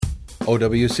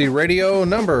OWC Radio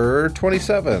number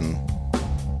 27.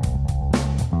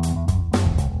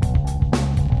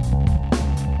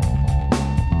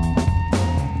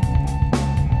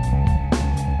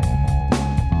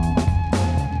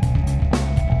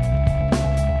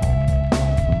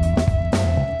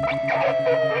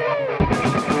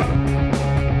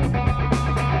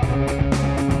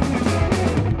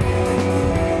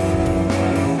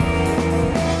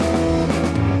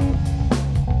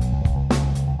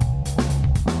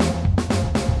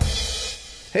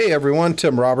 Hey everyone,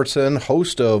 Tim Robertson,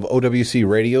 host of OWC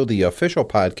Radio, the official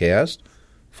podcast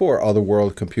for Other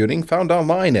World Computing, found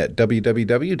online at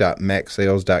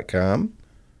www.macsales.com.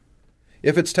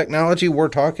 If it's technology, we're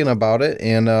talking about it,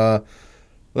 and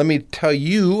let me tell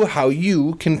you how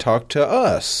you can talk to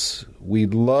us. We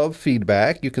love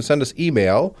feedback. You can send us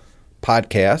email,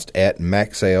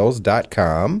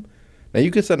 podcast@macsales.com. Now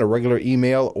you can send a regular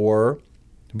email or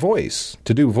voice.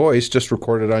 To do voice, just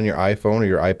record it on your iPhone or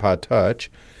your iPod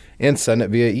Touch and send it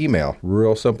via email.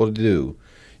 Real simple to do.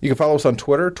 You can follow us on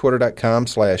Twitter,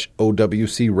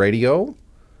 twitter.com/OWC Radio,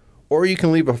 or you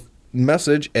can leave a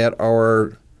message at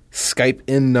our Skype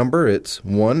in number. It's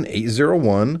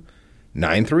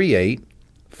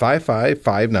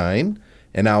 1-801-938-5559,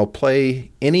 and I'll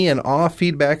play any and all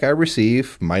feedback I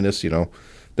receive, minus, the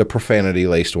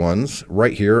profanity-laced ones,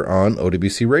 right here on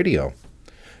OWC Radio.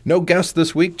 No guests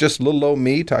this week, just little old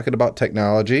me talking about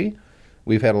technology.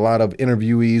 We've had a lot of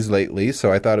interviewees lately,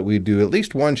 so I thought we'd do at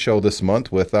least one show this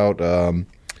month without 2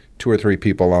 or 3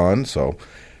 people on. So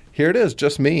here it is,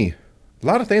 just me. A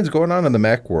lot of things going on in the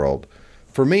Mac world.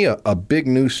 For me, a big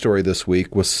news story this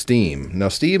week was Steam. Now,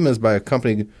 Steam is by a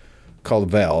company called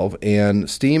Valve, and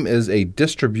Steam is a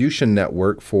distribution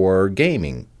network for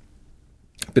gaming.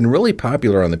 Been really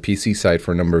popular on the PC side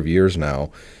for a number of years now.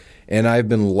 And I've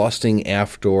been lusting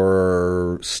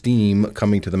after Steam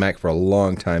coming to the Mac for a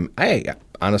long time.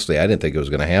 Honestly, I didn't think it was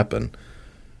going to happen.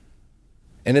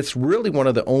 And it's really one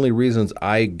of the only reasons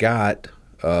I got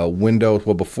Windows.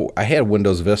 Well, before I had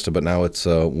Windows Vista, but now it's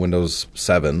Windows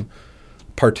 7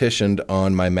 partitioned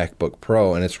on my MacBook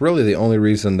Pro. And it's really the only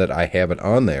reason that I have it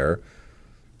on there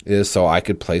is so I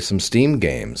could play some Steam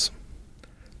games.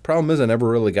 Problem is, I never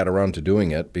really got around to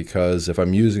doing it because if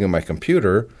I'm using my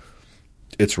computer,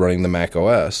 it's running the Mac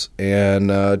OS. And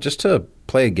just to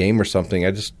play a game or something,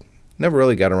 I just never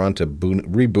really got around to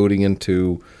rebooting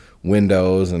into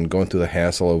Windows and going through the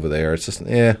hassle over there. It's just,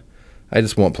 I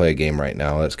just won't play a game right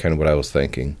now. That's kind of what I was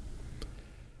thinking.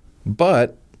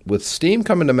 But with Steam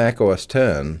coming to Mac OS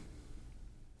X,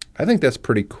 I think that's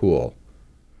pretty cool.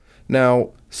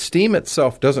 Now, Steam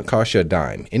itself doesn't cost you a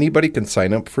dime. Anybody can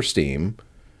sign up for Steam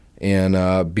and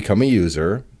become a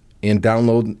user and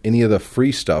download any of the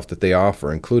free stuff that they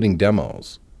offer, including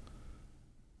demos.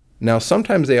 Now,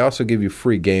 sometimes they also give you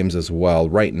free games as well.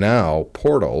 Right now,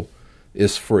 Portal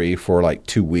is free for like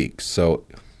 2 weeks. So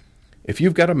if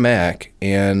you've got a Mac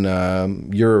and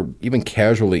you're even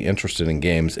casually interested in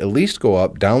games, at least go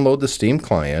up, download the Steam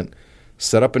client,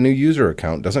 set up a new user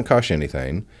account, doesn't cost you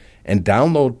anything, and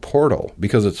download Portal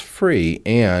because it's free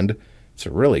and it's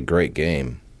a really great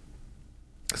game.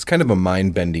 It's kind of a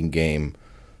mind-bending game.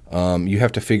 You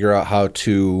have to figure out how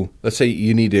to, let's say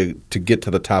you need to get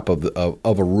to the top of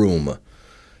a room,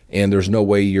 and there's no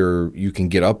way you can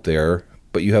get up there,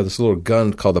 but you have this little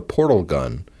gun called a portal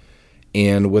gun.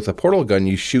 And with a portal gun,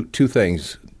 you shoot 2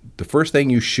 things. The first thing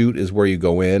you shoot is where you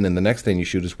go in, and the next thing you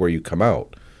shoot is where you come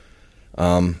out.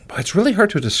 It's really hard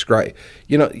to describe.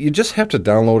 You just have to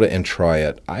download it and try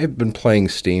it. I've been playing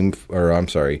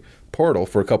Portal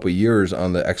for a couple of years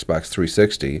on the Xbox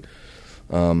 360,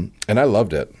 and I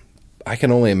loved it. I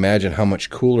can only imagine how much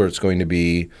cooler it's going to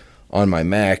be on my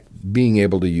Mac being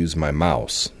able to use my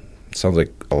mouse. It sounds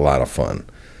like a lot of fun.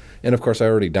 And, of course, I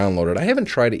already downloaded it. I haven't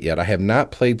tried it yet. I have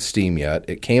not played Steam yet.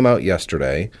 It came out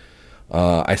yesterday.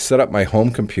 I set up my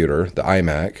home computer, the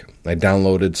iMac. I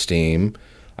downloaded Steam.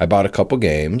 I bought a couple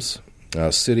games,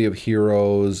 City of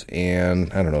Heroes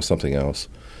and, I don't know, something else.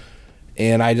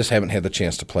 And I just haven't had the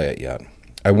chance to play it yet.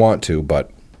 I want to,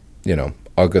 but,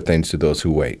 all good things to those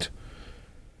who wait.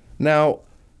 Now,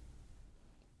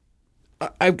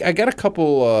 I got a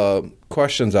couple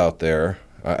questions out there.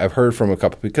 I've heard from a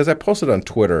couple, because I posted on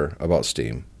Twitter about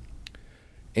Steam.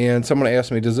 And someone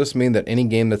asked me, does this mean that any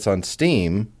game that's on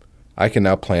Steam, I can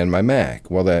now play on my Mac?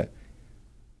 Well, the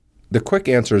quick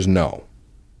answer is no.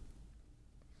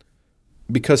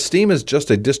 Because Steam is just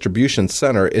a distribution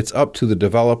center, it's up to the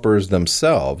developers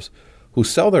themselves who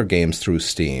sell their games through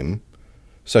Steam,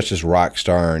 such as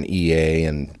Rockstar and EA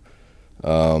and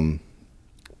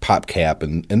PopCap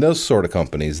and those sort of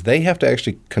companies. They have to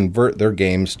actually convert their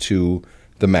games to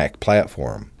the Mac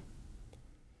platform.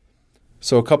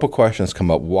 So a couple questions come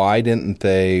up. Why didn't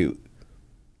they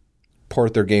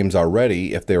port their games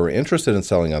already if they were interested in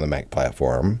selling on the Mac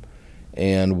platform?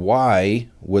 And why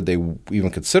would they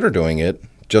even consider doing it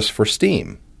just for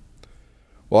Steam?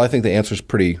 Well, I think the answer is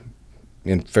pretty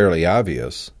and fairly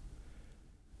obvious.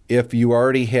 If you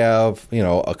already have,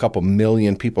 a couple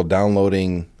million people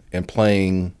downloading and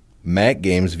playing Mac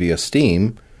games via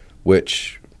Steam,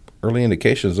 which early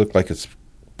indications look like it's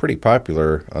pretty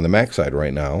popular on the Mac side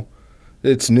right now.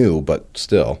 It's new, but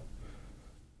still.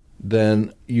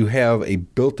 Then you have a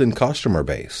built-in customer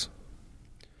base.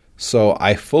 So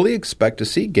I fully expect to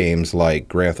see games like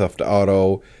Grand Theft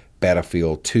Auto,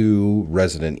 Battlefield 2,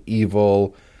 Resident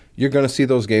Evil. You're going to see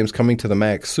those games coming to the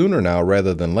Mac sooner now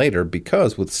rather than later,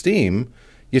 because with Steam,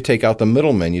 you take out the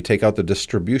middleman, you take out the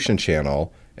distribution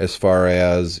channel as far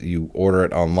as you order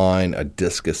it online, a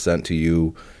disc is sent to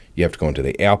you, you have to go into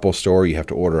the Apple Store, you have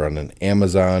to order on an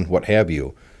Amazon, what have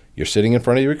you. You're sitting in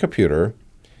front of your computer,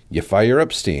 you fire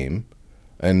up Steam,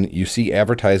 and you see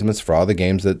advertisements for all the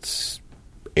games that's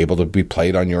able to be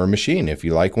played on your machine. If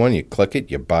you like one, you click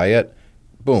it, you buy it,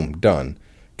 boom, done.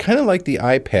 Kind of like the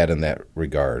iPad in that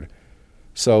regard.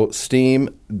 So Steam,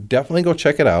 definitely go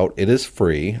check it out. It is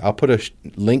free. I'll put a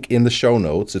link in the show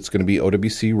notes. It's going to be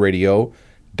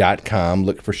owcradio.com.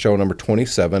 Look for show number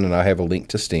 27, and I have a link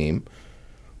to Steam.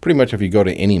 Pretty much if you go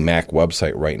to any Mac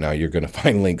website right now, you're going to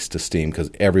find links to Steam because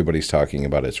everybody's talking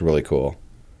about it. It's really cool.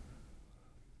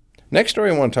 Next story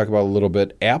I want to talk about a little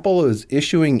bit. Apple is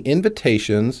issuing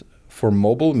invitations for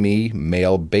Mobile Me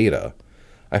Mail Beta.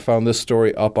 I found this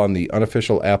story up on the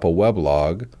unofficial Apple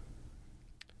weblog.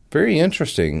 Very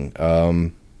interesting.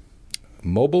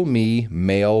 Mobile Me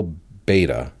Mail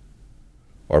Beta.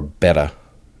 Or Beta.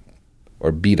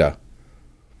 Or Beta.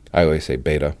 I always say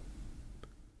Beta.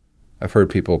 I've heard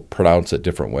people pronounce it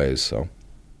different ways, so.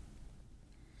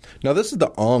 Now, this is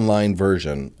the online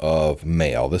version of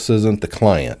Mail. This isn't the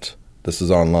client. This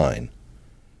is online.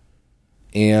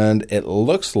 And it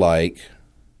looks like,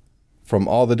 from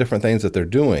all the different things that they're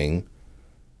doing,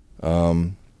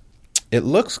 it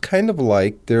looks kind of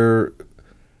like they're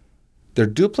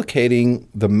duplicating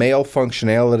the Mail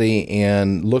functionality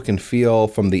and look and feel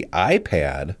from the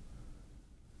iPad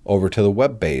over to the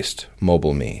web-based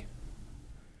Mobile Me.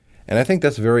 And I think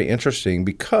that's very interesting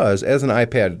because as an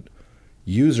iPad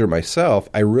user myself,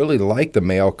 I really like the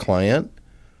Mail client.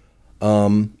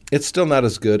 It's still not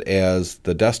as good as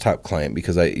the desktop client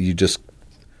because you just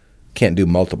can't do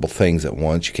multiple things at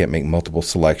once. You can't make multiple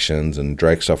selections and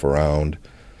drag stuff around.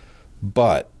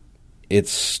 But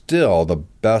it's still the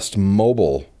best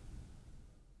mobile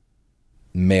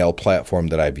mail platform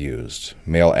that I've used.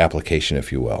 Mail application,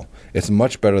 if you will. It's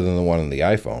much better than the one on the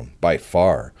iPhone, by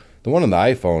far. The one on the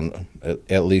iPhone,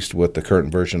 at least with the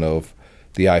current version of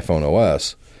the iPhone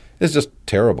OS, is just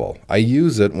terrible. I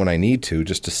use it when I need to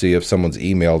just to see if someone's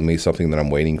emailed me something that I'm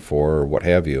waiting for or what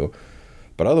have you.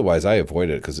 But otherwise, I avoid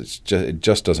it because it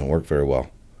just doesn't work very well.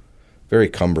 Very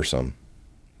cumbersome.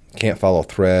 Can't follow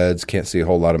threads. Can't see a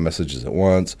whole lot of messages at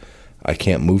once. I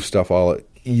can't move stuff all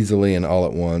easily and all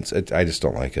at once. I just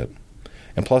don't like it.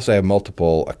 And plus, I have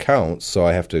multiple accounts, so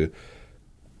I have to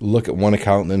look at one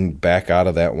account and then back out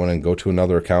of that one and go to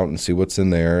another account and see what's in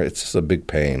there. It's just a big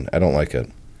pain. I don't like it.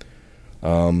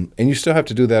 And you still have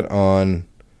to do that on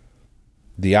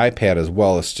the iPad as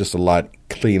well. It's just a lot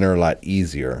cleaner, a lot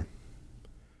easier.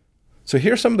 So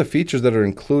here's some of the features that are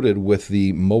included with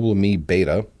the Mobile Me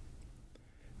Beta.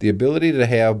 The ability to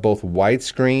have both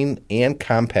widescreen and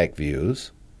compact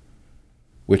views,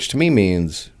 which to me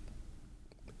means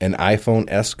an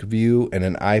iPhone-esque view and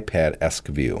an iPad-esque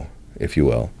view, if you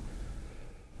will.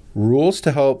 Rules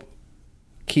to help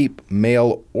keep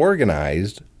mail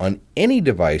organized on any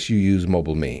device you use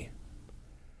Mobile Me.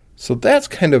 So that's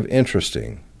kind of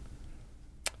interesting.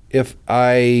 If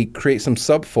I create some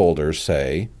subfolders,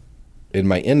 say, in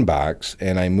my inbox,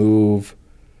 and I move,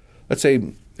 let's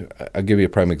say, I'll give you a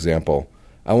prime example.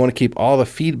 I want to keep all the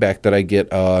feedback that I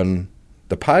get on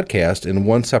the podcast in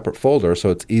one separate folder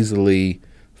so it's easily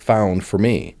found for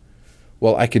me.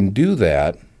 Well, I can do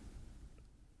that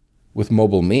with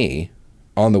Mobile Me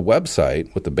on the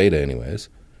website, with the beta anyways,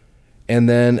 and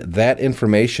then that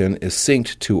information is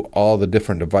synced to all the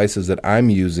different devices that I'm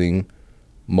using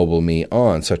Mobile Me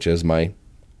on, such as my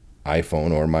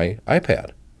iPhone or my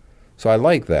iPad. So I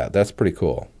like that. That's pretty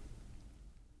cool.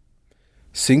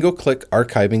 Single-click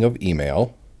archiving of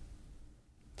email.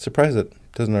 Surprised it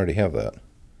doesn't already have that.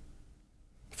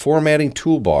 Formatting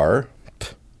toolbar,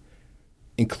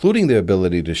 including the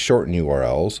ability to shorten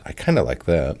URLs. I kind of like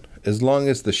that. As long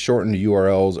as the shortened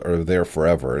URLs are there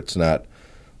forever. It's not,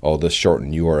 this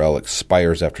shortened URL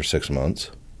expires after 6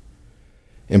 months.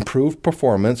 Improved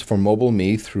performance for Mobile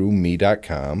Me through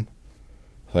me.com.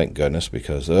 Thank goodness,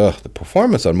 because the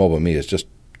performance on Mobile Me is just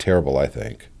terrible, I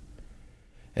think.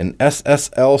 And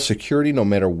SSL security no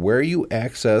matter where you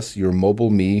access your Mobile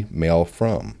Me mail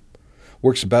from.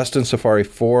 Works best in Safari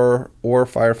 4 or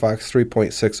Firefox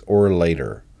 3.6 or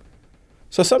later.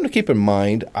 So something to keep in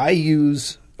mind, I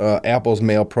use Apple's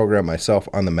mail program myself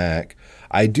on the Mac.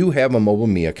 I do have a Mobile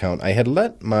Me account. I had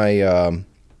let my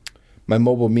my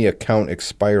Mobile Me account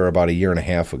expire about a year and a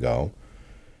half ago.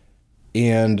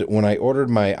 And when I ordered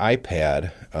my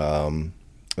iPad,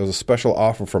 it was a special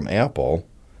offer from Apple.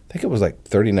 I think it was like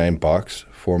 $39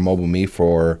 for Mobile Me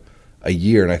for a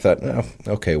year. And I thought, oh,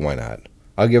 okay, why not?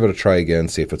 I'll give it a try again,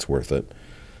 see if it's worth it.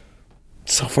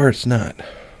 So far, it's not.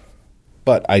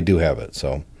 But I do have it,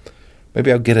 so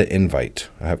maybe I'll get an invite.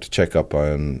 I have to check up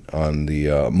on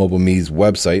the Mobile Me's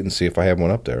website and see if I have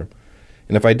one up there.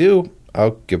 And if I do,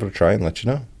 I'll give it a try and let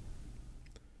you know.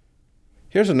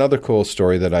 Here's another cool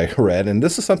story that I read, and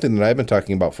this is something that I've been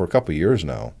talking about for a couple years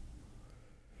now.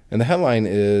 And the headline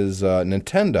is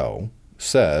Nintendo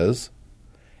says,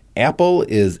 Apple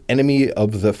is enemy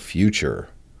of the future.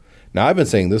 Now, I've been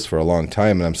saying this for a long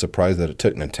time, and I'm surprised that it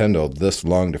took Nintendo this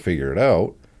long to figure it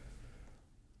out.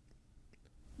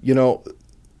 You know,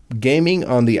 gaming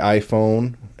on the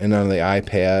iPhone and on the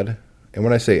iPad, and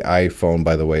when I say iPhone,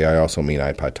 by the way, I also mean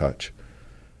iPod Touch.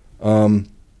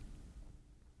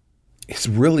 It's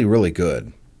really, really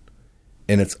good.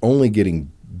 And it's only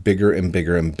getting bigger and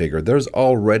bigger and bigger. There's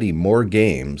already more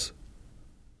games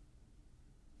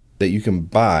that you can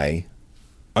buy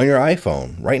on your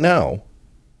iPhone right now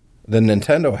than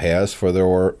Nintendo has for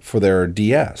their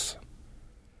DS.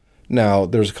 Now,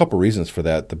 there's a couple reasons for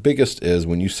that. The biggest is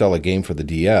when you sell a game for the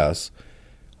DS,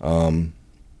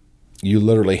 you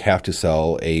literally have to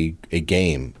sell a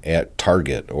game at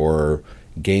Target or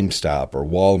GameStop or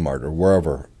Walmart or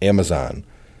wherever, Amazon,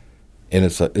 and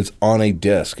it's on a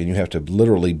disc, and you have to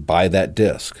literally buy that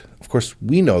disc. Of course,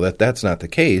 we know that that's not the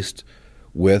case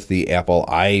with the Apple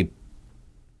iPads,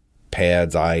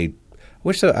 I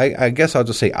guess I'll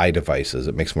just say iDevices.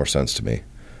 It makes more sense to me.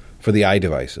 For the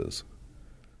iDevices.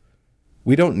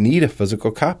 We don't need a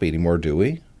physical copy anymore, do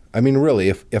we? I mean, really,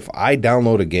 if I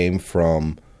download a game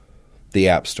from the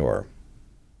App Store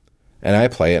and I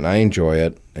play it and I enjoy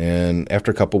it, and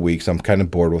after a couple of weeks I'm kind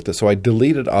of bored with it, so I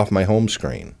delete it off my home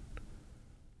screen.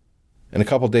 And a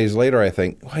couple of days later I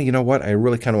think, well, you know what? I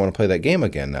really kind of want to play that game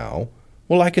again now.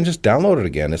 Well, I can just download it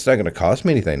again. It's not going to cost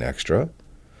me anything extra.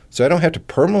 So I don't have to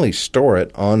permanently store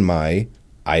it on my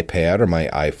iPad or my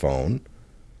iPhone.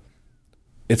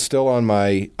 It's still on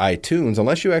my iTunes.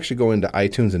 Unless you actually go into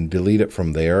iTunes and delete it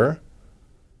from there,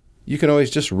 you can always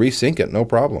just resync it, no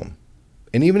problem.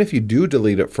 And even if you do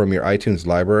delete it from your iTunes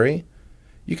library,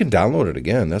 you can download it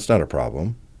again. That's not a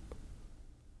problem.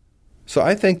 So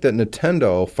I think that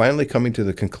Nintendo finally coming to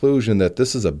the conclusion that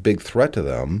this is a big threat to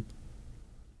them,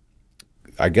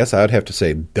 I guess I'd have to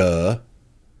say, duh.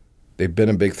 They've been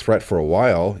a big threat for a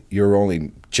while. You're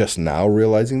only just now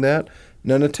realizing that.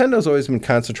 Now, Nintendo's always been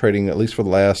concentrating, at least for the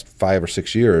last 5 or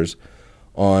 6 years,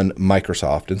 on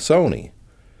Microsoft and Sony.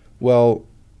 Well,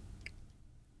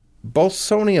 both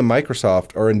Sony and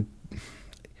Microsoft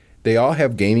they all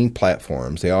have gaming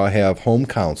platforms. They all have home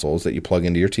consoles that you plug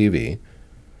into your TV.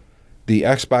 The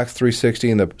Xbox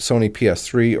 360 and the Sony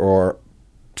PS3 are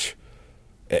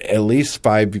at least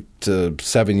 5 to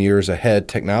 7 years ahead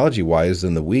technology-wise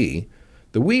than the Wii.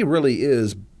 The Wii really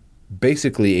is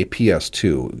basically a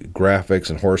PS2, graphics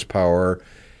and horsepower.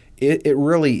 It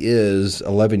really is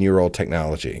 11-year-old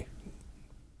technology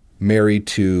married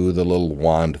to the little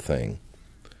wand thing.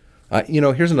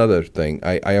 Here's another thing.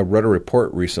 I read a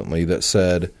report recently that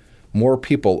said more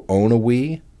people own a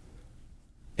Wii,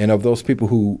 and of those people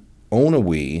who own a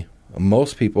Wii,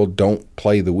 most people don't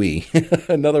play the Wii.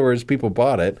 In other words, people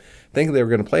bought it thinking they were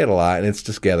going to play it a lot, and it's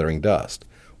just gathering dust.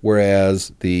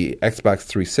 Whereas the Xbox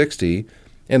 360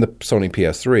 and the Sony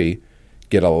PS3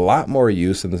 get a lot more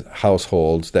use in the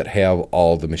households that have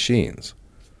all the machines.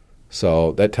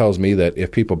 So that tells me that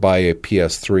if people buy a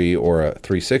PS3 or a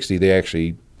 360, they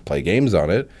actually play games on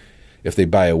it. If they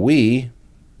buy a Wii,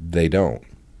 they don't.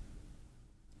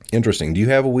 Interesting. Do you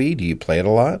have a Wii? Do you play it a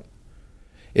lot?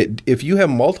 If you have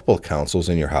multiple consoles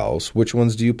in your house, which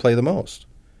ones do you play the most?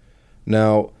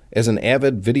 Now, as an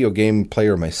avid video game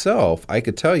player myself, I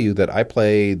could tell you that I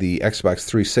play the Xbox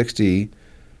 360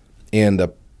 and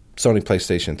the Sony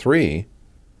PlayStation 3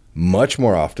 much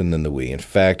more often than the Wii. In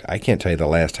fact, I can't tell you the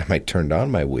last time I turned on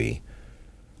my Wii.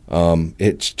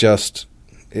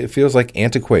 It feels like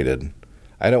antiquated.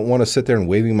 I don't want to sit there and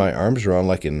waving my arms around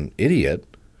like an idiot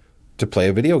to play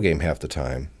a video game half the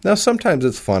time. Now, sometimes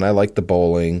it's fun. I like the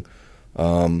bowling.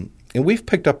 And we've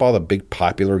picked up all the big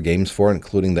popular games for it,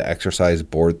 including the exercise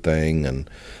board thing,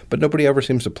 but nobody ever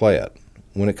seems to play it.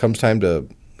 When it comes time to,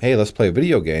 hey, let's play a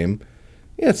video game,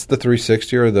 it's the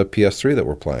 360 or the PS3 that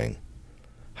we're playing.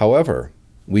 However,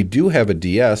 we do have a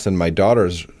DS, and my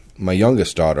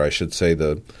youngest daughter, I should say,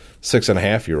 the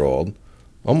 6.5-year-old,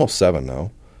 almost 7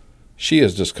 now, she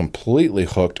is just completely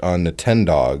hooked on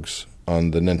Nintendogs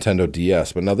on the Nintendo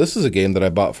DS. But now this is a game that I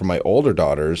bought for my older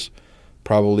daughters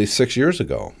probably 6 years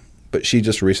ago. But she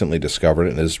just recently discovered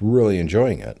it and is really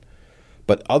enjoying it.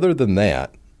 But other than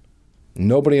that,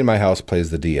 nobody in my house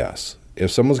plays the DS. If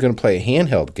someone's going to play a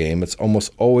handheld game, it's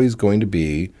almost always going to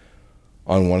be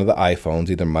on one of the iPhones,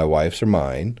 either my wife's or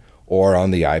mine, or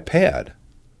on the iPad.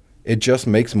 It just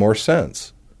makes more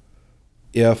sense.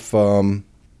 If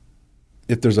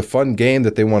there's a fun game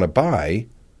that they want to buy,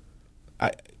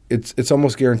 it's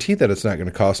almost guaranteed that it's not going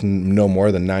to cost no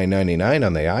more than $9.99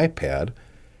 on the iPad.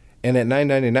 And at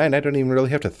 $9.99, I don't even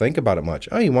really have to think about it much.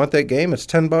 Oh, you want that game? It's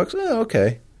 $10? Oh,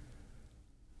 okay.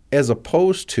 As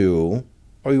opposed to,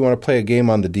 oh, you want to play a game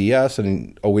on the DS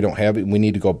and, oh, we don't have it, we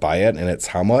need to go buy it, and it's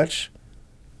how much?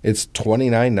 It's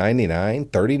 $29.99,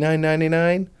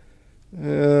 $39.99?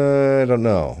 I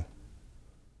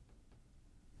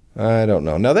don't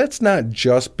know. Now, that's not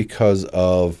just because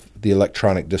of the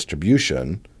electronic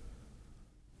distribution.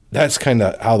 That's kind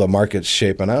of how the market's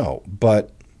shaping out. But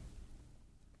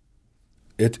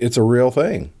it's a real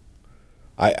thing.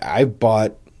 I've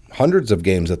bought hundreds of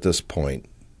games at this point.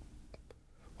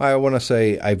 I want to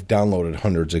say I've downloaded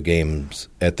hundreds of games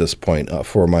at this point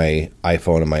for my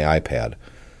iPhone and my iPad,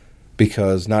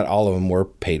 because not all of them were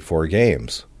paid-for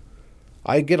games.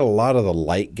 I get a lot of the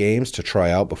light games to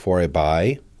try out before I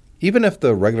buy. Even if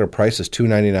the regular price is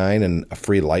 $2.99 and a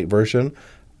free light version,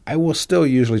 I will still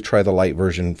usually try the light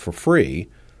version for free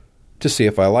to see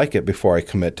if I like it before I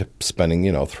commit to spending,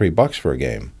 $3 for a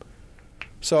game.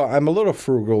 So I'm a little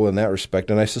frugal in that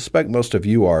respect, and I suspect most of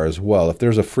you are as well. If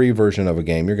there's a free version of a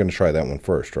game, you're going to try that one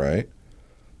first, right?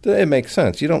 It makes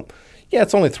sense. It's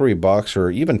only $3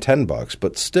 or even $10,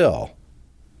 but still,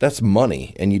 that's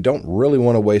money, and you don't really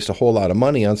want to waste a whole lot of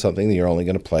money on something that you're only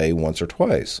going to play once or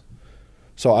twice.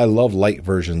 So I love light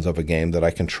versions of a game that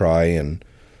I can try and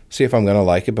see if I'm going to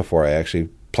like it before I actually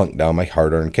plunk down my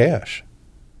hard-earned cash.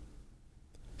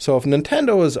 So if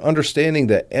Nintendo is understanding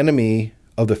the enemy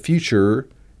of the future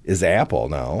is Apple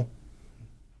now,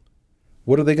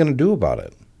 what are they going to do about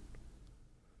it?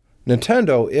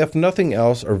 Nintendo, if nothing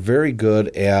else, are very good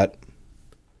at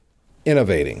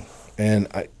innovating. And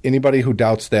anybody who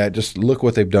doubts that, just look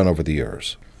what they've done over the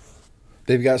years.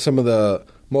 They've got some of the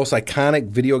most iconic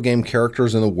video game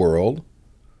characters in the world.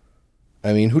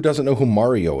 I mean, who doesn't know who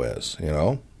Mario is,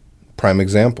 Prime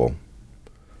example.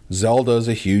 Zelda is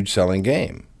a huge selling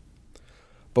game.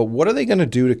 But what are they going to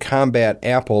do to combat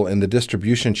Apple and the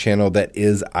distribution channel that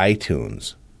is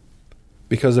iTunes?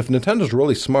 Because if Nintendo's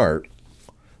really smart,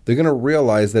 they're going to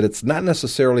realize that it's not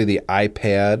necessarily the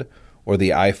iPad or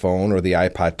the iPhone or the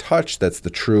iPod Touch that's the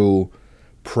true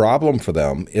problem for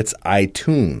them. It's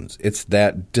iTunes. It's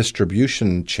that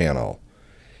distribution channel.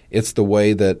 It's the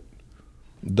way that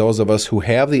those of us who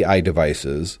have the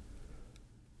iDevices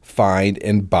find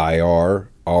and buy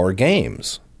our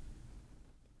games.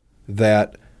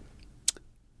 That,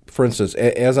 for instance,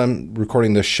 as I'm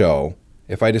recording this show,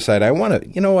 if I decide I want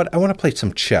to play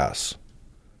some chess,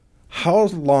 how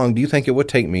long do you think it would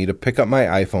take me to pick up my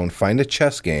iPhone, find a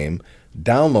chess game,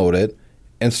 download it,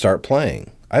 and start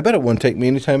playing? I bet it wouldn't take me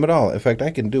any time at all. In fact,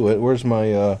 I can do it. Where's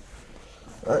my...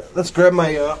 let's grab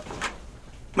my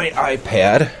my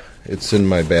iPad. It's in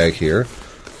my bag here.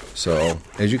 So,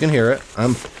 as you can hear it,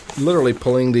 I'm literally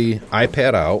pulling the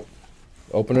iPad out,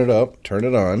 open it up, turn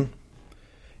it on,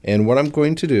 and what I'm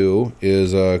going to do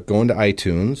is go into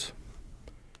iTunes.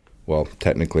 Well,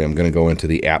 technically I'm going to go into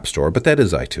the App Store, but that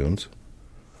is iTunes.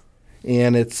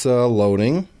 And it's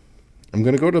loading. I'm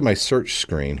going to go to my search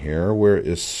screen here. Where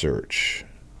is search?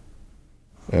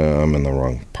 I'm in the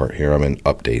wrong part here. I'm in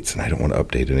updates, and I don't want to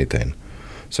update anything.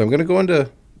 So I'm going to go into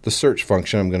the search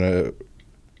function. I'm going to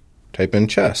type in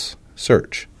chess,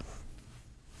 search.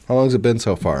 How long has it been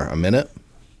so far? A minute?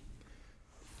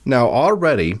 Now,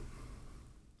 already,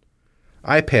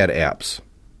 iPad apps.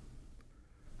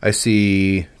 I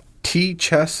see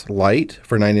T-Chess Lite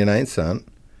for 99 cents,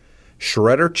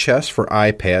 Shredder Chess for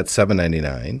iPad,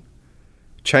 $7.99,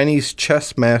 Chinese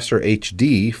Chess Master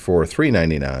HD for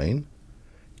 $3.99,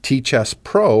 T-Chess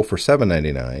Pro for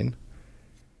 $7.99,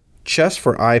 Chess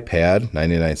for iPad,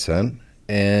 99 cents,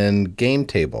 and Game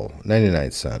Table,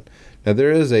 99 cents. Now,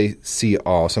 there is a see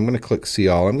all, so I'm going to click see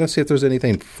all. I'm going to see if there's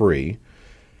anything free.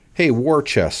 Hey, War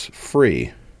Chess,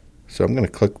 free. So I'm going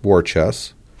to click War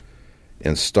Chess,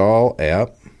 install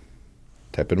app,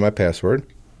 type in my password.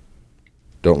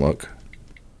 Don't look.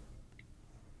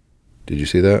 Did you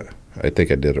see that? I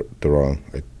think I did it the wrong.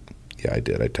 Yeah, I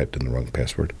did. I typed in the wrong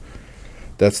password.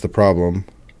 That's the problem.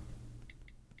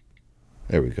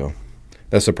 There we go.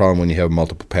 That's the problem when you have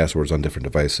multiple passwords on different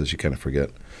devices. You kind of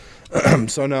forget.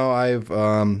 So now I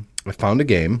found a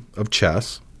game of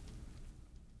chess.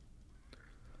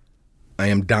 I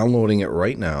am downloading it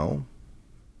right now.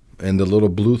 And the little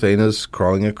blue thing is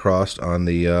crawling across on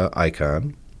the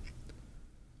icon.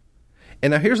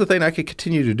 And now here's the thing. I could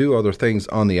continue to do other things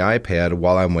on the iPad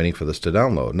while I'm waiting for this to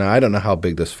download. Now, I don't know how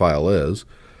big this file is,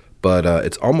 but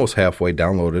it's almost halfway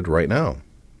downloaded right now.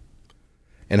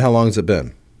 And how long has it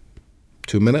been?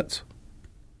 2 minutes?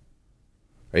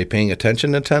 Are you paying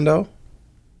attention, Nintendo?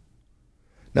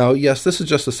 Now, yes, this is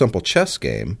just a simple chess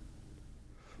game,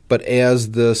 but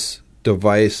as this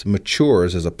device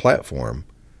matures as a platform,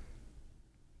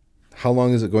 how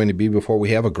long is it going to be before we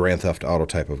have a Grand Theft Auto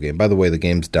type of game? By the way, the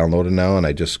game's downloaded now, and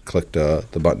I just clicked the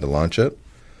button to launch it.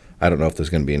 I don't know if there's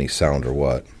going to be any sound or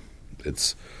what.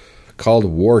 It's called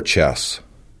War Chess.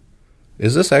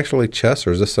 Is this actually chess,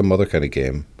 or is this some other kind of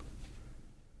game?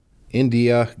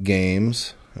 India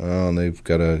Games. Oh, and they've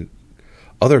got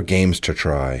other games to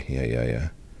try. Yeah.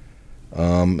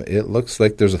 It looks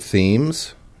like there's a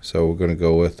themes, so we're going to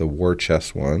go with the War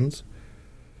Chess ones.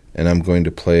 And I'm going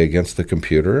to play against the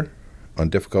computer on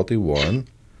difficulty 1.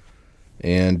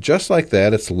 And just like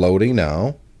that, it's loading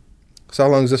now. So how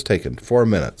long is this taking? 4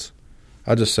 minutes.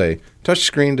 I'll just say, touch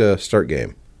screen to start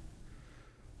game.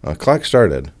 Clock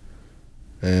started.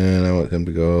 And I want him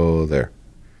to go there.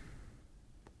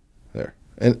 There.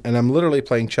 And I'm literally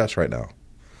playing chess right now.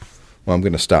 Well, I'm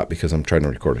going to stop because I'm trying to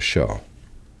record a show.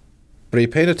 But are you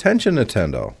paying attention,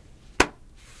 Nintendo?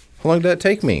 How long did that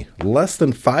take me? Less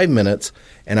than 5 minutes,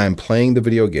 and I'm playing the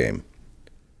video game.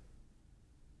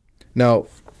 Now,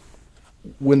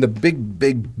 when the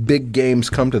big games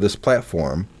come to this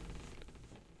platform,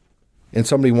 and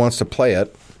somebody wants to play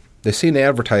it, they see an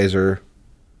advertisement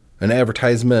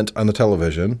on the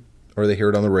television, or they hear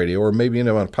it on the radio, or maybe on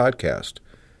a podcast.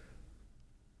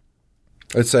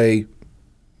 Let's say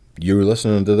you're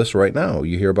listening to this right now.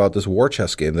 You hear about this War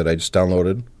Chess game that I just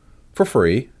downloaded for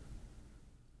free.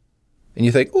 And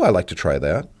you think, oh, I'd like to try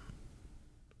that.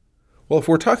 Well, if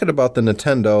we're talking about the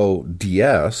Nintendo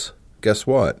DS, guess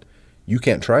what? You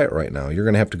can't try it right now. You're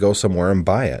going to have to go somewhere and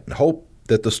buy it and hope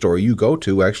that the store you go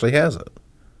to actually has it.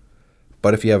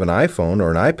 But if you have an iPhone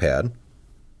or an iPad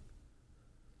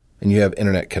and you have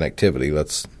internet connectivity,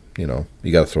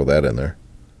 you got to throw that in there.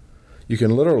 You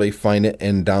can literally find it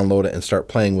and download it and start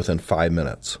playing within 5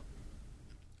 minutes.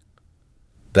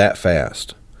 That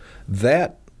fast.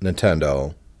 That,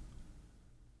 Nintendo,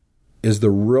 is the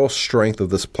real strength of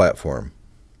this platform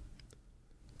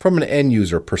from an end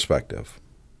user perspective.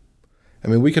 I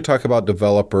mean, we could talk about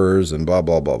developers and blah,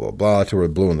 blah, blah, blah, blah, till we're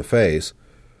blue in the face.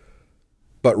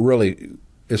 But really,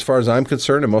 as far as I'm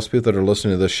concerned, and most people that are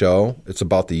listening to this show, it's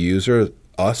about the user,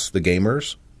 us, the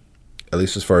gamers, at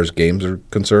least as far as games are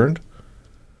concerned.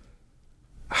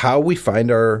 How we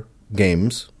find our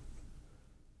games,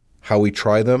 how we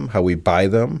try them, how we buy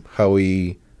them, how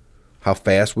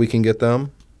fast we can get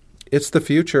them. It's the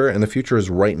future, and the future is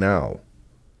right now.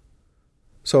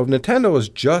 So if Nintendo is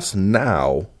just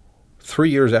now, 3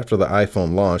 years after the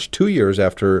iPhone launched, 2 years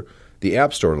after the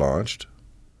App Store launched,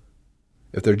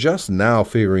 if they're just now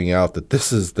figuring out that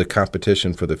this is the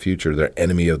competition for the future, their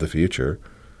enemy of the future,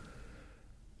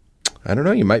 I don't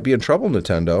know, you might be in trouble,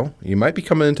 Nintendo. You might be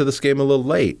coming into this game a little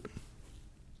late.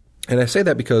 And I say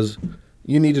that because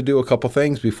you need to do a couple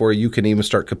things before you can even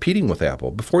start competing with Apple.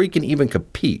 Before you can even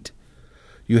compete,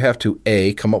 you have to,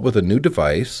 A, come up with a new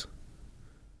device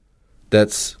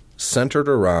that's centered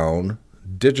around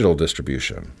digital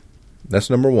distribution. That's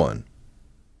number one.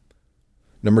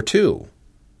 Number two,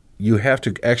 you have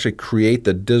to actually create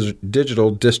the digital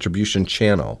distribution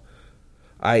channel,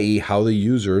 i.e. how the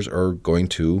users are going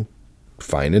to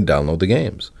find and download the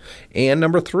games. And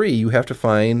number three, you have to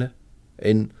find,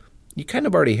 and you kind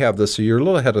of already have this, so you're a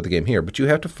little ahead of the game here, but you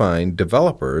have to find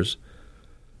developers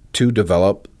to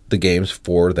develop the games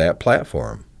for that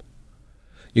platform.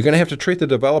 You're going to have to treat the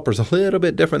developers a little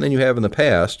bit different than you have in the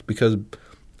past, because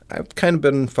I've kind of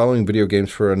been following video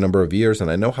games for a number of years, and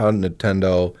I know how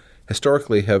Nintendo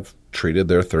historically have treated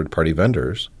their third-party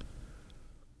vendors.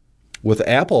 With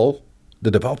Apple,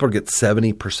 the developer gets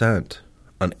 70%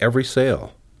 on every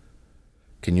sale.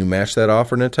 Can you match that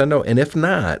offer, Nintendo? And if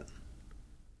not,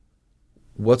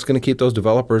 what's going to keep those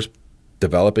developers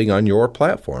developing on your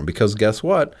platform. Because guess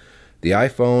what? The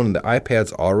iPhone and the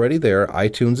iPad's already there.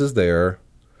 iTunes is there.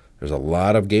 There's a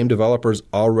lot of game developers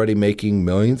already making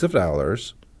millions of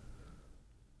dollars.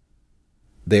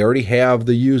 They already have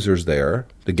the users there,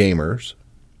 the gamers,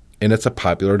 and it's a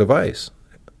popular device.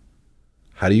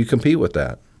 How do you compete with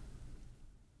that?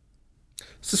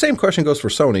 It's the same question goes for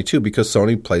Sony, too, because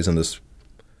Sony plays in this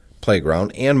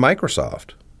playground, and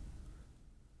Microsoft.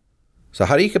 So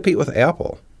how do you compete with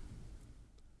Apple?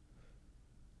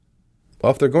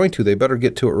 Well, if they're going to, they better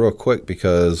get to it real quick,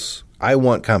 because I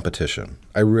want competition.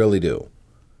 I really do.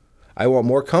 I want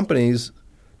more companies,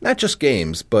 not just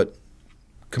games, but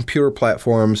computer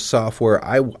platforms, software.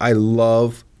 I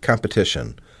love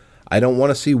competition. I don't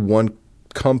want to see one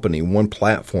company, one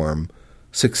platform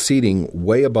succeeding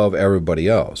way above everybody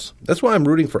else. That's why I'm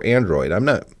rooting for Android. I'm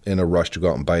not in a rush to go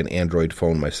out and buy an Android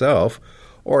phone myself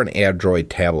or an Android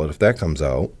tablet if that comes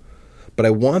out. But I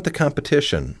want the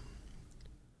competition.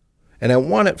 And I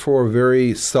want it for a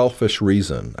very selfish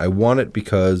reason. I want it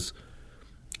because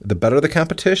the better the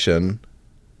competition,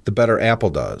 the better Apple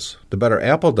does. The better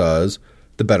Apple does,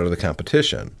 the better the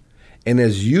competition. And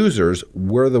as users,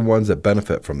 we're the ones that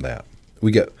benefit from that.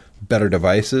 We get better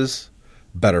devices,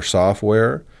 better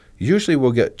software. Usually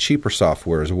we'll get cheaper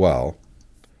software as well.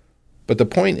 But the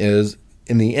point is,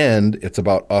 in the end, it's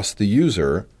about us, the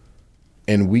user,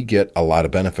 and we get a lot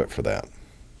of benefit for that.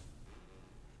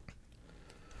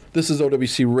 This is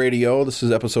OWC Radio. This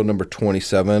is episode number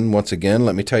 27. Once again,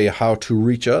 let me tell you how to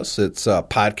reach us. It's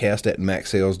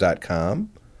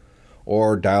podcast@macsales.com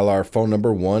or dial our phone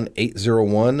number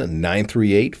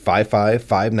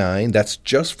 1-801-938-5559. That's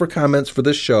just for comments for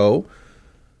this show.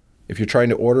 If you're trying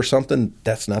to order something,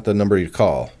 that's not the number you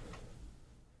call.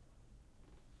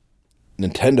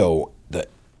 Nintendo, the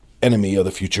enemy of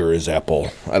the future is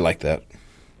Apple. I like that.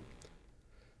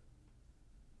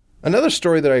 Another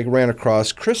story that I ran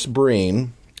across, Chris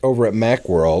Breen over at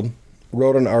Macworld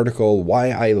wrote an article,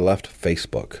 Why I Left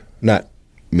Facebook. Not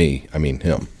me, I mean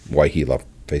him, why he left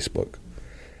Facebook.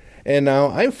 And now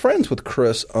I'm friends with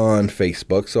Chris on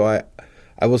Facebook, so I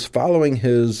was following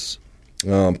his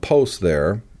posts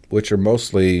there, which are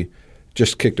mostly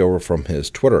just kicked over from his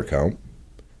Twitter account.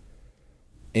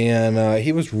 And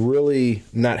he was really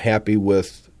not happy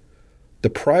with the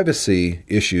privacy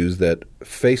issues that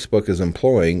Facebook is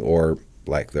employing, or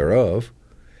lack thereof,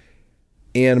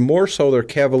 and more so their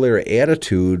cavalier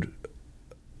attitude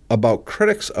about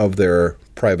critics of their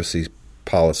privacy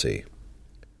policy.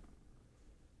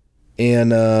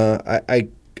 And I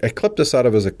clipped this out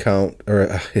of his account,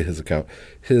 or his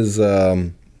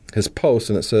post,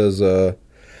 and it says,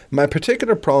 my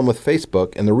particular problem with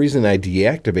Facebook and the reason I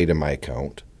deactivated my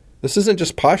account, this isn't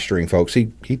just posturing, folks, he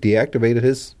deactivated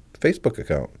his Facebook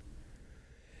account,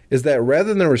 is that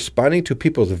rather than responding to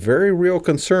people's very real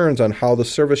concerns on how the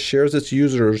service shares its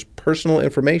users' personal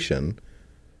information,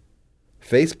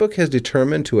 Facebook has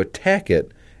determined to attack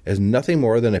it as nothing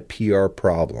more than a PR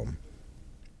problem.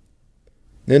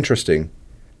 Interesting.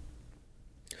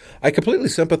 I completely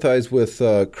sympathize with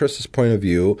Chris's point of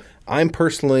view. I'm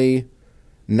personally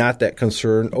not that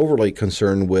overly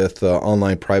concerned with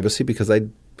online privacy because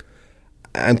I'm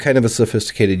kind of a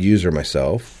sophisticated user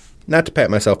myself. Not to pat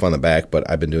myself on the back, but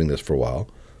I've been doing this for a while.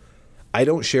 I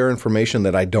don't share information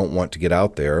that I don't want to get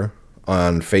out there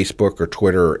on Facebook or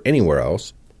Twitter or anywhere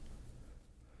else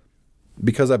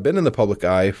because I've been in the public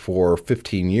eye for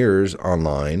 15 years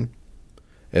online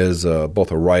as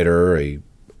both a writer, a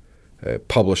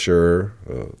publisher,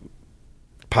 a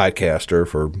podcaster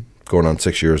for going on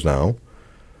 6 years now.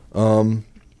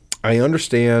 I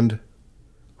understand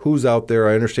who's out there.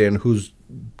 I understand who's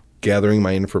gathering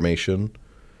my information.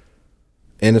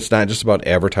 And it's not just about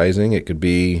advertising. It could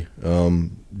be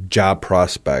job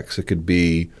prospects. It could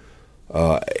be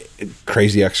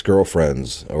crazy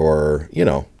ex-girlfriends, or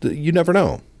you never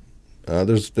know.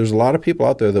 There's a lot of people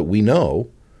out there that we know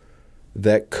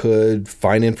that could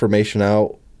find information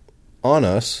out on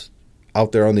us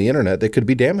out there on the internet that could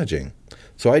be damaging.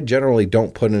 So I generally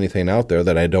don't put anything out there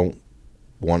that I don't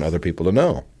want other people to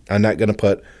know. I'm not going to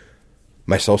put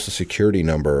my social security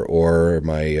number or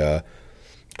my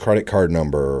credit card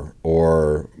number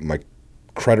or my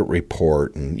credit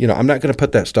report. And, I'm not going to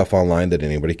put that stuff online that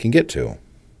anybody can get to.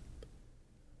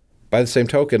 By the same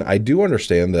token, I do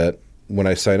understand that when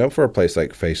I sign up for a place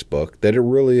like Facebook, that it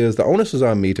really is, the onus is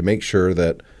on me to make sure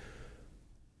that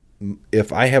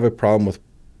if I have a problem with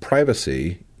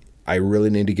privacy, I really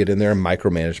need to get in there and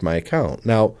micromanage my account.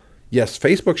 Now, yes,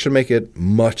 Facebook should make it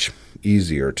much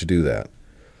easier to do that.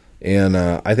 And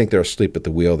I think they're asleep at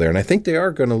the wheel there. And I think they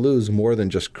are going to lose more than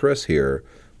just Chris here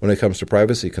when it comes to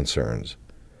privacy concerns.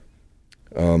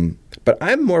 But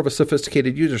I'm more of a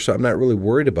sophisticated user, so I'm not really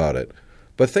worried about it.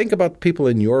 But think about the people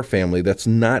in your family that's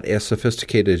not as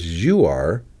sophisticated as you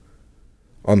are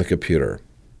on the computer.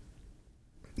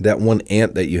 That one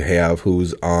aunt that you have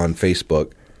who's on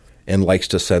Facebook and likes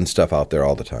to send stuff out there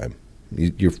all the time.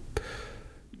 You're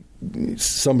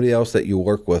somebody else that you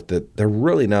work with that they're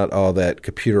really not all that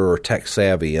computer or tech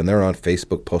savvy, and they're on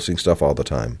Facebook posting stuff all the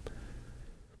time.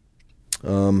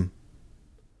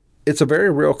 It's a very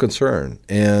real concern.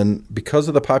 And because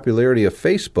of the popularity of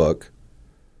Facebook,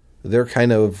 they're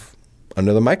kind of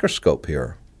under the microscope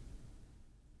here.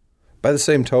 By the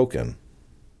same token,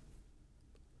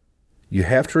 you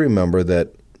have to remember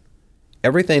that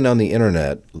everything on the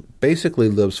internet basically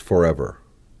lives forever.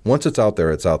 Once it's out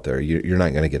there, it's out there. You're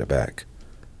not going to get it back.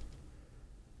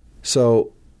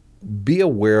 So be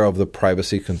aware of the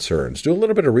privacy concerns. Do a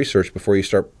little bit of research before you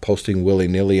start posting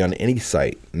willy-nilly on any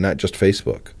site, not just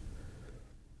Facebook.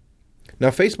 Now,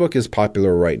 Facebook is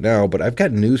popular right now, but I've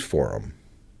got news for them.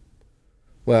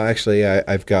 Well, actually,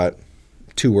 I've got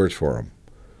 2 words for them.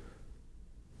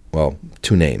 Well,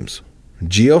 2 names.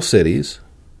 GeoCities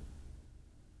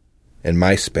and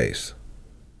MySpace.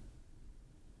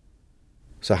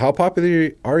 So how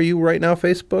popular are you right now,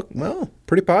 Facebook? Well,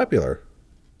 pretty popular.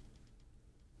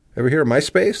 Ever hear of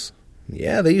MySpace?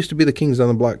 Yeah, they used to be the kings on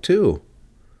the block too.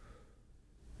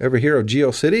 Ever hear of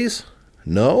GeoCities?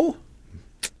 No?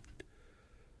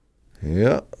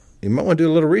 Yeah, you might want to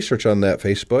do a little research on that,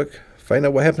 Facebook. Find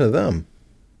out what happened to them.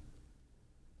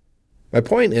 My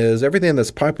point is, everything that's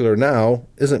popular now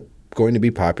isn't going to be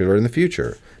popular in the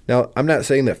future. Now, I'm not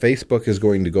saying that Facebook is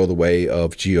going to go the way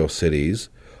of GeoCities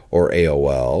or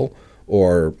AOL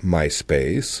or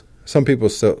MySpace. Some people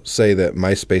still say that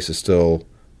MySpace is still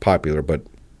popular, but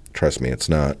trust me, it's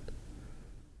not.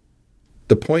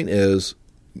 The point is,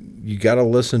 you got to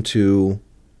listen to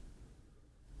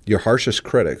your harshest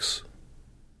critics.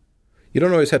 You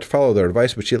don't always have to follow their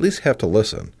advice, but you at least have to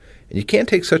listen. And you can't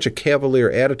take such a cavalier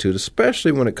attitude,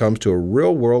 especially when it comes to a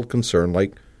real-world concern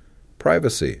like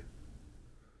privacy.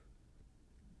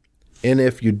 And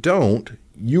if you don't,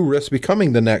 you risk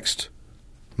becoming the next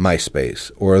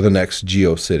MySpace or the next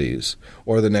GeoCities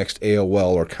or the next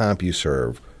AOL or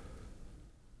CompuServe,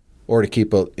 or to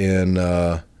keep it in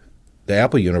the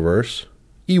Apple universe,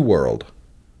 eWorld.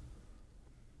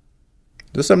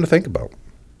 Just something to think about.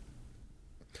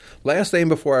 Last thing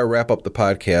before I wrap up the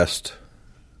podcast,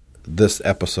 this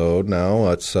episode now,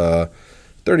 it's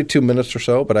 32 minutes or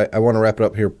so, but I want to wrap it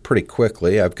up here pretty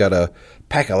quickly. I've got to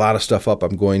pack a lot of stuff up.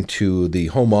 I'm going to the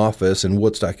home office in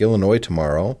Woodstock, Illinois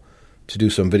tomorrow to do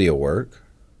some video work.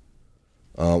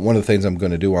 One of the things I'm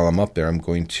going to do while I'm up there, I'm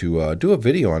going to do a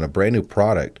video on a brand new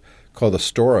product called the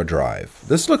StoraDrive.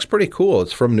 This looks pretty cool.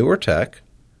 It's from Newer Tech.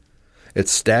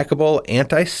 It's stackable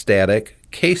anti-static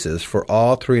cases for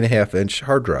all 3.5-inch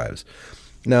hard drives.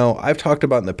 Now, I've talked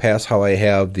about in the past how I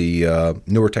have the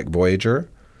Newer Tech Voyager.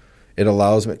 It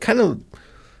allows me, kind of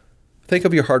think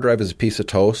of your hard drive as a piece of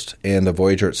toast and the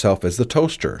Voyager itself as the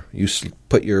toaster. You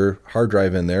put your hard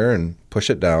drive in there and push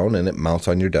it down, and it mounts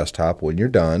on your desktop. When you're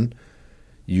done,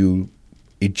 you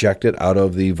eject it out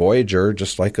of the Voyager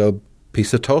just like a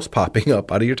piece of toast popping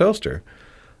up out of your toaster.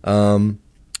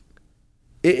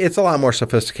 It's a lot more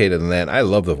sophisticated than that. I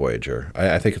love the Voyager.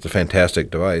 I think it's a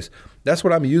fantastic device. That's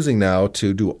what I'm using now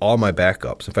to do all my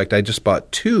backups. In fact, I just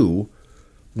bought 2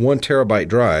 1-terabyte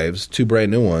drives, 2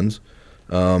 brand new ones,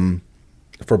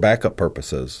 for backup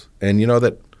purposes. And you know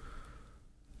that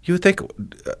you would think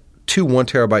 2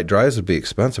 1-terabyte drives would be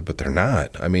expensive, but they're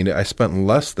not. I mean, I spent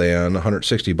less than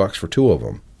 $160 for 2 of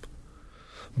them.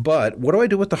 But what do I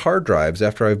do with the hard drives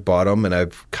after I've bought them and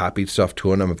I've copied stuff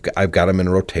to them? I've got them in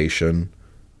rotation.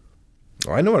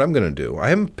 Oh, I know what I'm going to do. I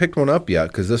haven't picked one up yet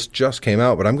because this just came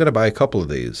out, but I'm going to buy a couple of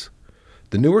these.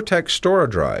 The Newer Tech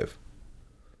StoraDrive.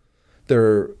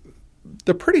 They're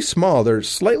pretty small. They're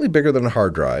slightly bigger than a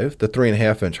hard drive, the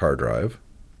 3.5-inch hard drive.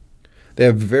 They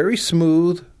have very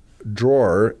smooth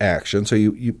drawer action. So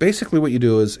you basically what you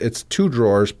do is it's 2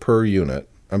 drawers per unit.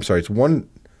 I'm sorry, it's one.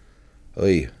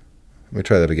 Let me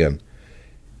try that again.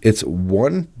 It's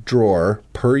 1 drawer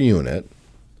per unit,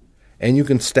 and you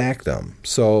can stack them.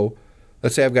 So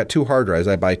let's say I've got 2 hard drives.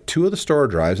 I buy 2 of the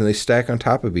StoraDrives, and they stack on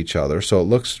top of each other, so it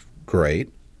looks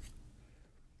great.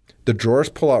 The drawers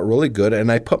pull out really good,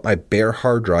 and I put my bare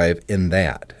hard drive in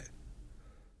that.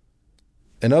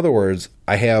 In other words,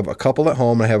 I have a couple at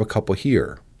home, and I have a couple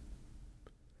here.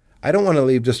 I don't want to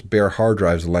leave just bare hard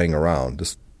drives laying around.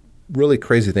 This really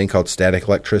crazy thing called static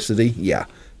electricity, yeah.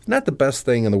 Not the best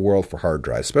thing in the world for hard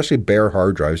drives, especially bare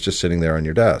hard drives just sitting there on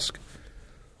your desk.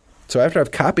 So after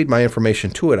I've copied my information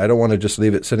to it, I don't want to just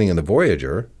leave it sitting in the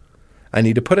Voyager. I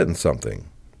need to put it in something.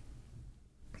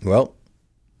 Well,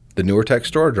 the newer tech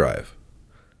StoraDrive.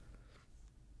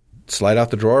 Slide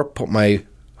out the drawer, put my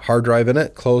hard drive in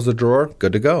it, close the drawer,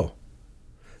 good to go.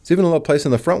 It's even a little place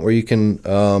in the front where you can,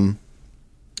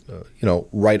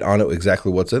 write on it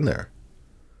exactly what's in there.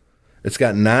 It's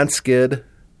got non-skid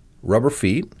rubber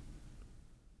feet.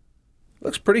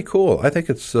 Looks pretty cool. I think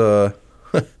it's,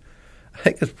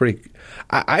 pretty.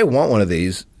 I want one of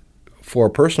these for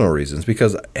personal reasons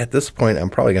because at this point I'm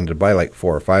probably going to buy like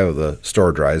 4 or 5 of the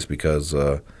StoraDrives because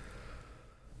I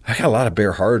got a lot of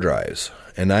bare hard drives.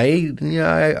 And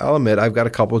I'll admit I've got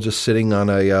a couple just sitting on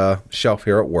a shelf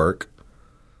here at work.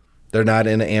 They're not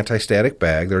in an anti-static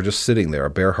bag. They're just sitting there, a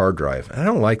bare hard drive. I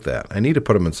don't like that. I need to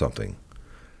put them in something.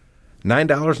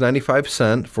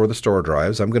 $9.95 for the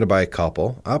StoraDrives. I'm going to buy a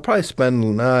couple. I'll probably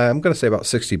spend, I'm going to say about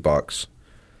 $60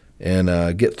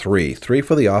 and get 3. 3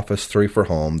 for the office, 3 for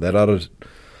home. That ought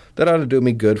to do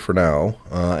me good for now.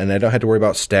 And I don't have to worry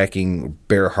about stacking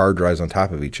bare hard drives on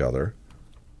top of each other.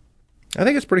 I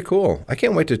think it's pretty cool. I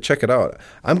can't wait to check it out.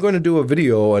 I'm going to do a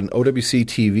video, an OWC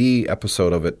TV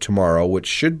episode of it tomorrow, which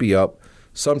should be up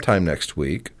sometime next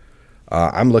week.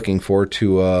 I'm looking forward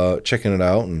to checking it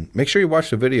out. And make sure you watch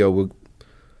the video.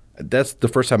 That's the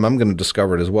first time I'm going to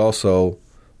discover it as well. So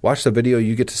watch the video.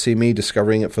 You get to see me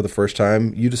discovering it for the first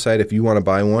time. You decide if you want to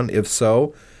buy one. If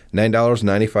so,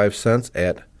 $9.95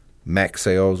 at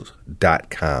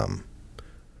macsales.com.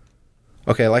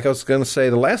 Okay, like I was going to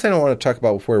say, the last thing I want to talk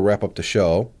about before we wrap up the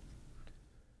show.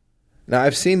 Now,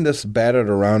 I've seen this batted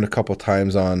around a couple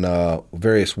times on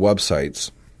various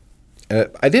websites.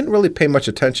 I didn't really pay much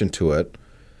attention to it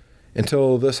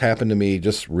until this happened to me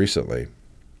just recently.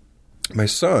 My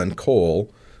son,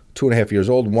 Cole, 2.5 years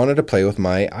old, wanted to play with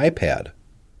my iPad.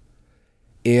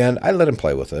 And I let him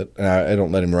play with it. And I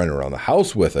don't let him run around the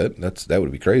house with it. That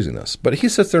would be craziness. But he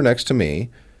sits there next to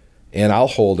me, and I'll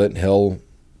hold it, and he'll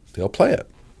play it.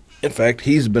 In fact,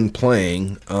 he's been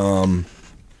playing,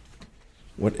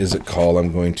 what is it called?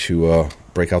 I'm going to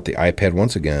break out the iPad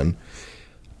once again.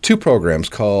 2 programs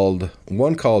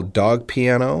one called Dog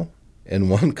Piano and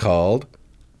one called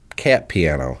Cat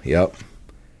Piano. Yep.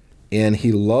 And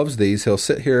he loves these. He'll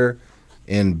sit here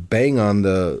and bang on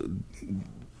the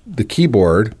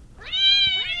keyboard.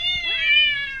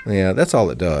 Yeah, that's all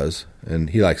it does.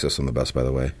 And he likes this one the best, by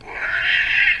the way.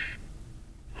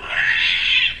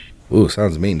 Ooh,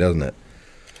 sounds mean, doesn't it?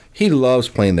 He loves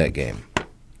playing that game.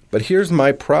 But here's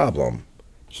my problem.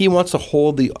 He wants to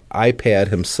hold the iPad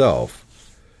himself.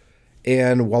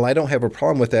 And while I don't have a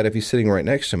problem with that if he's sitting right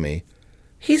next to me,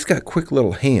 he's got quick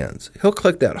little hands. He'll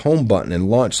click that home button and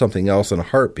launch something else in a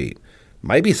heartbeat.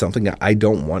 Might be something that I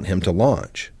don't want him to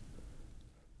launch.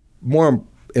 More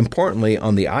importantly,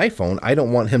 on the iPhone, I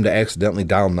don't want him to accidentally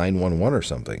dial 911 or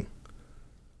something.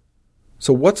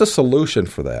 So what's a solution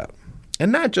for that?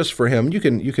 And not just for him. You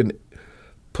can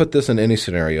put this in any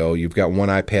scenario. You've got one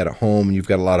iPad at home, and you've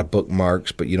got a lot of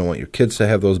bookmarks, but you don't want your kids to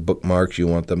have those bookmarks. You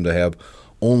want them to have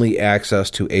only access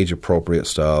to age-appropriate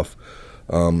stuff.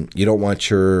 You don't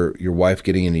want your wife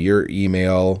getting into your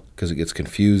email because it gets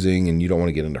confusing, and you don't want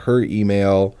to get into her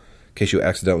email in case you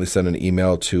accidentally send an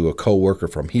email to a coworker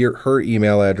from her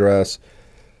email address.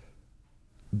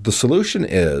 The solution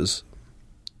is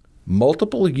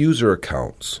multiple user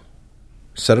accounts.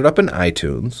 Set it up in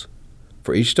iTunes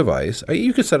for each device.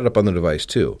 You can set it up on the device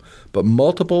too, but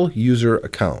multiple user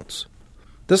accounts.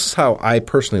 This is how I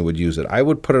personally would use it. I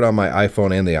would put it on my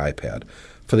iPhone and the iPad.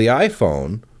 For the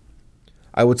iPhone,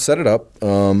 I would set it up,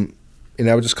 and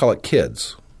I would just call it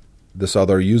Kids, this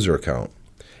other user account.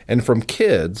 And from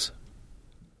Kids,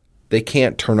 they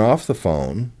can't turn off the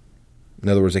phone. In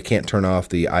other words, they can't turn off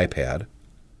the iPad.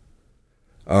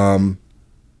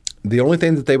 The only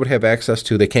thing that they would have access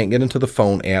to, they can't get into the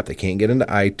phone app. They can't get into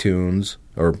iTunes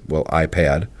or,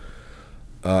 iPad.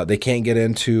 They can't get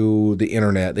into the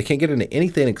internet. They can't get into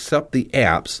anything except the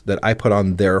apps that I put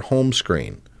on their home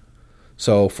screen.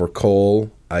 So for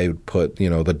Cole, I would put,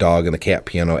 the dog and the cat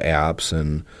piano apps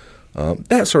and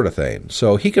that sort of thing.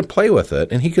 So he could play with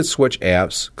it, and he could switch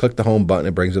apps, click the home button,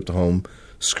 it brings up the home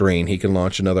screen. He can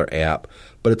launch another app.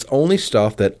 But it's only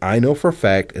stuff that I know for a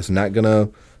fact is not going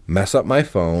to mess up my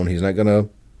phone. He's not going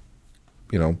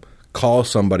to, call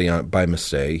somebody by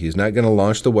mistake. He's not going to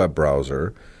launch the web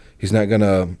browser. He's not going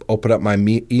to open up my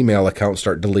email account and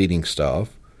start deleting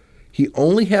stuff. He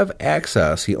only has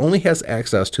access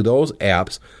to those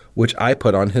apps which I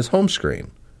put on his home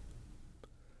screen.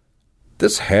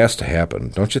 This has to happen,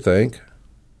 don't you think?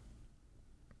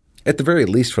 At the very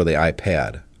least for the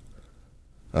iPad.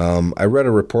 I read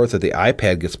a report that the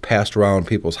iPad gets passed around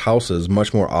people's houses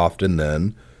much more often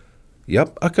than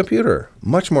Yep, a computer.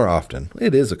 Much more often.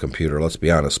 It is a computer, let's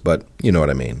be honest, but you know what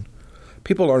I mean.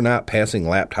 People are not passing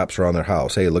laptops around their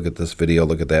house. Hey, look at this video,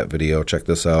 look at that video, check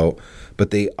this out.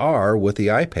 But they are with the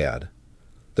iPad.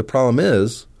 The problem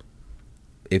is,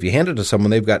 if you hand it to someone,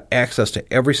 they've got access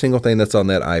to every single thing that's on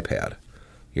that iPad.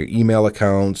 Your email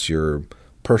accounts, your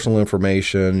personal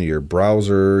information, your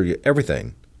browser,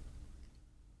 everything.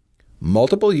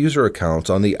 Multiple user accounts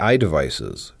on the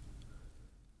iDevices.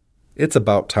 It's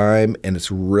about time, and it's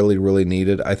really, really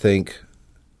needed. I think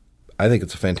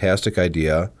it's a fantastic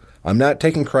idea. I'm not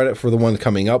taking credit for the one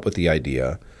coming up with the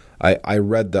idea. I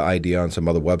read the idea on some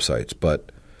other websites,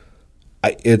 but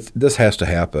this has to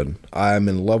happen. I'm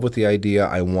in love with the idea.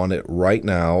 I want it right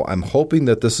now. I'm hoping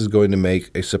that this is going to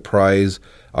make a surprise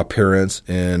appearance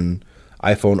in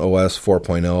iPhone OS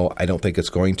 4.0. I don't think it's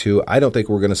going to. I don't think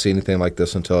we're going to see anything like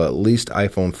this until at least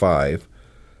iPhone 5.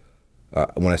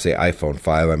 When I say iPhone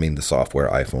 5, I mean the software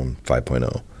iPhone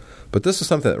 5.0. But this is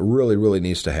something that really, really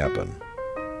needs to happen.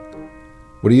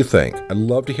 What do you think? I'd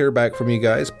love to hear back from you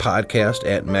guys.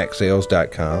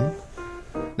 podcast@macsales.com.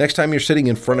 Next time you're sitting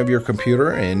in front of your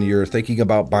computer and you're thinking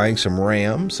about buying some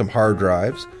RAM, some hard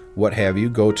drives, what have you,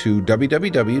 go to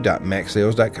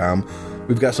www.macsales.com.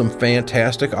 We've got some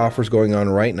fantastic offers going on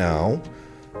right now.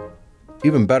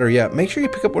 Even better yet, make sure you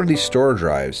pick up one of these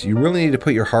StoraDrives. You really need to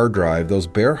put your hard drive, those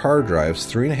bare hard drives,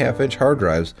 3.5-inch hard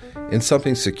drives, in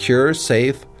something secure,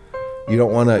 safe. You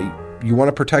want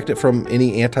to protect it from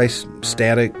any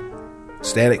static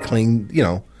cling,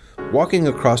 walking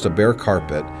across a bare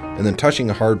carpet and then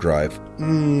touching a hard drive,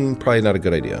 probably not a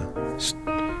good idea.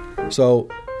 So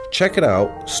check it out,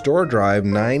 StoraDrive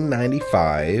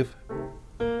 $9.95.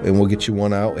 And we'll get you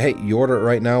one out. Hey, you order it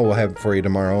right now, we'll have it for you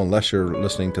tomorrow. Unless you're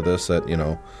listening to this at,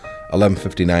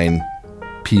 11:59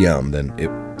 p.m., then it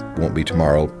won't be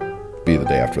tomorrow. It'll be the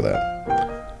day after that.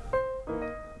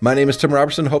 My name is Tim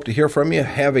Robertson. Hope to hear from you.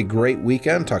 Have a great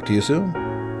weekend. Talk to you soon.